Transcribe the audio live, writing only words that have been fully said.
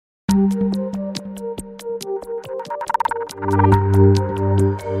My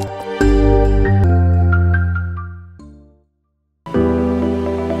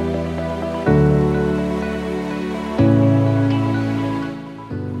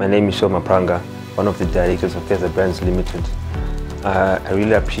name is Shoma Pranga, one of the directors of Persea Brands Limited. I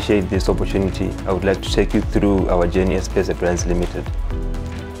really appreciate this opportunity. I would like to take you through our journey as Persea Brands Limited.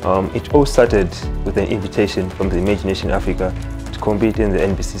 It all started with an invitation from the Imagination Africa to compete in the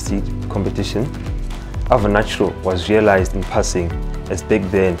NBCC competition. Avocado was realized in passing, as back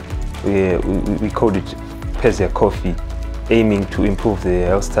then we called it Persea Coffee, aiming to improve the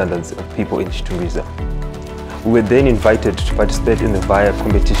health standards of people in Chitunguiza. We were then invited to participate in the VIA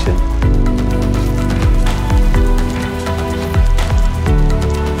competition.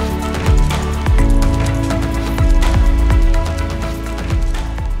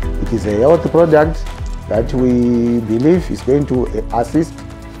 It is a health product that we believe is going to assist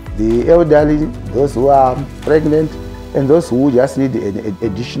the elderly, those who are pregnant, and those who just need an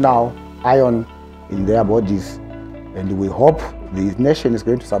additional iron in their bodies. And we hope the nation is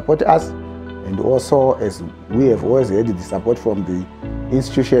going to support us. And also, as we have always had the support from the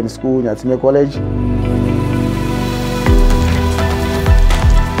institution, school, Nyatsime College.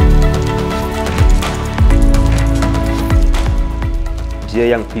 Dear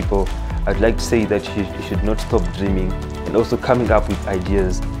young people, I'd like to say that you should not stop dreaming and also coming up with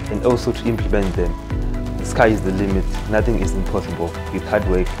ideas and also to implement them. The sky is the limit. Nothing is impossible. With hard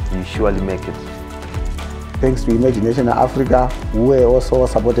work, you surely make it. Thanks to Imagination Africa, who were also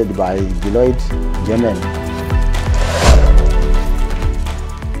supported by Deloitte, Germany.